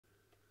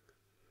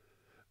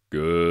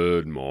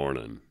Good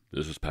morning.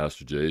 This is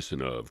Pastor Jason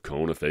of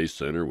Kona Faith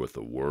Center with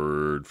the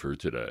word for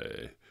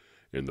today.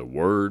 And the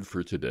word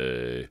for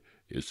today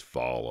is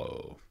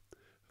follow.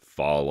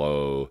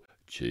 Follow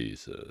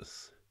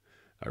Jesus.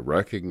 I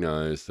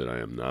recognize that I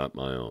am not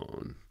my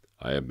own.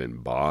 I have been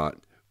bought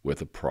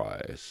with a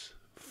price.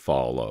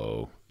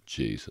 Follow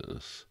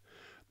Jesus.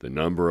 The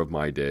number of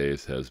my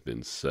days has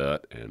been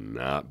set and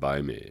not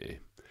by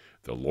me.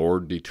 The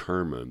Lord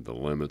determined the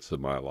limits of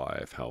my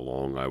life, how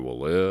long I will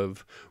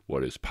live,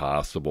 what is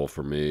possible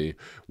for me,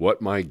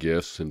 what my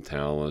gifts and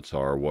talents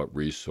are, what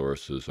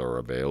resources are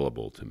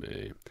available to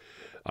me.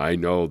 I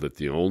know that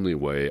the only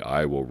way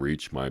I will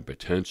reach my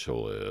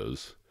potential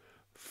is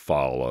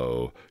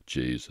follow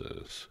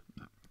Jesus.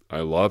 I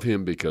love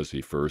him because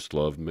he first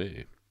loved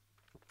me.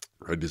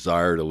 I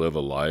desire to live a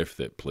life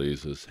that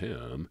pleases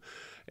him.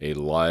 A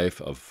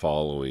life of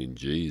following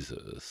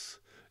Jesus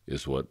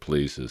is what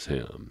pleases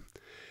him.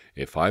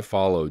 If I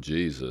follow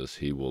Jesus,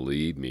 he will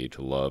lead me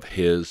to love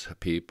his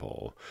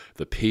people,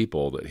 the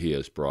people that he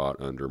has brought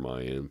under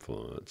my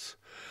influence.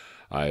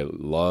 I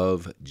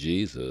love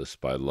Jesus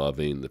by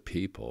loving the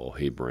people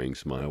he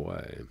brings my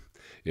way.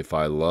 If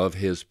I love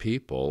his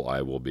people,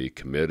 I will be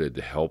committed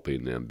to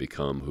helping them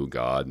become who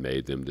God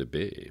made them to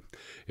be.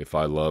 If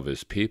I love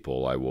his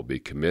people, I will be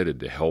committed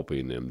to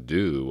helping them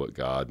do what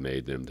God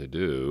made them to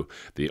do.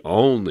 The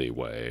only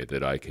way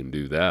that I can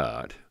do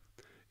that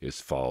is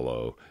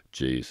follow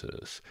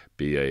Jesus.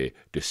 Be a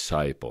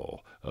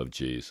disciple of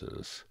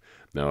Jesus.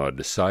 Now, a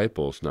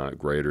disciple's not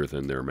greater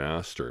than their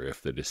master.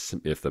 If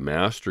the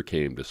master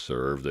came to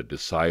serve, the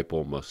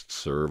disciple must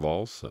serve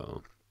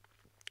also.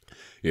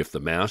 If the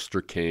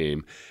master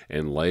came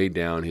and laid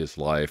down his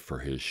life for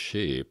his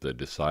sheep, the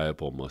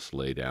disciple must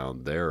lay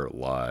down their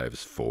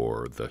lives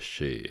for the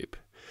sheep.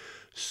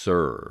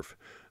 Serve.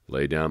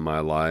 Lay down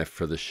my life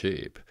for the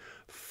sheep.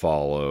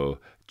 Follow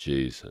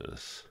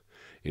Jesus.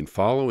 In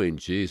following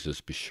Jesus,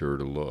 be sure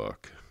to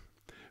look.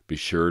 Be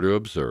sure to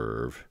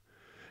observe.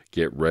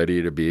 Get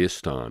ready to be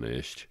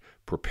astonished.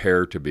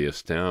 Prepare to be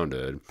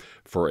astounded.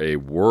 For a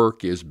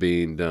work is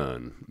being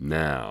done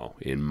now,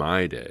 in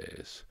my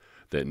days,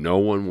 that no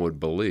one would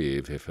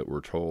believe if it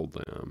were told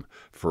them.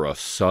 For a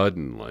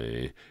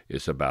suddenly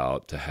is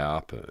about to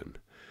happen.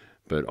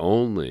 But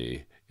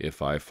only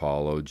if I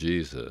follow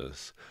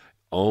Jesus.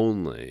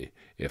 Only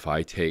if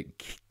I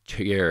take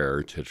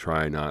care to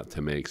try not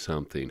to make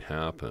something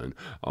happen.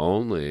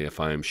 Only if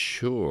I'm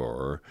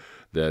sure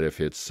that if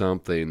it's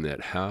something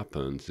that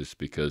happens, it's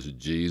because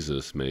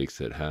Jesus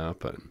makes it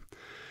happen.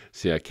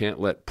 See, I can't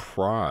let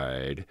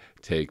pride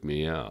take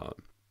me out.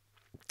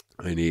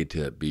 I need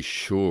to be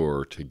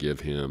sure to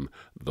give him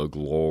the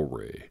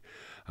glory.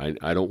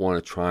 I don't want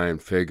to try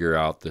and figure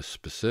out the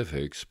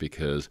specifics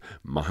because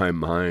my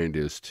mind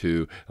is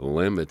too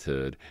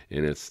limited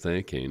in its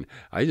thinking.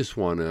 I just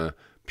want to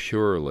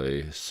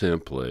purely,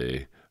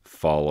 simply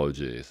follow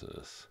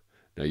Jesus.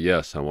 Now,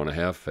 yes, I want to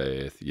have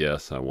faith.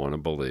 Yes, I want to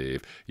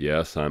believe.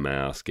 Yes, I'm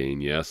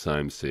asking. Yes,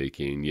 I'm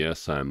seeking.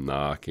 Yes, I'm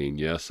knocking.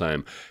 Yes,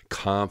 I'm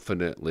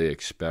confidently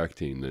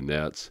expecting the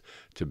nets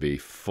to be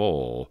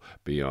full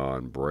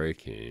beyond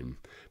breaking.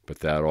 But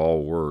that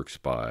all works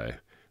by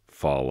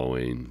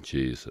following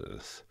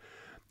Jesus.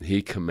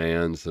 He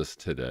commands us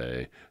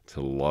today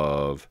to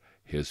love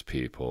his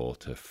people,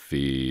 to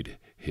feed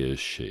his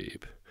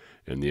sheep.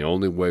 And the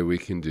only way we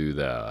can do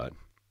that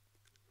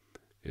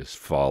is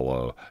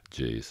follow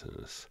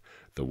Jesus.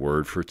 The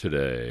word for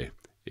today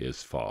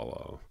is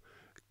follow.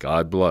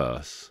 God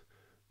bless.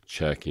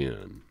 Check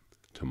in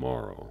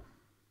tomorrow.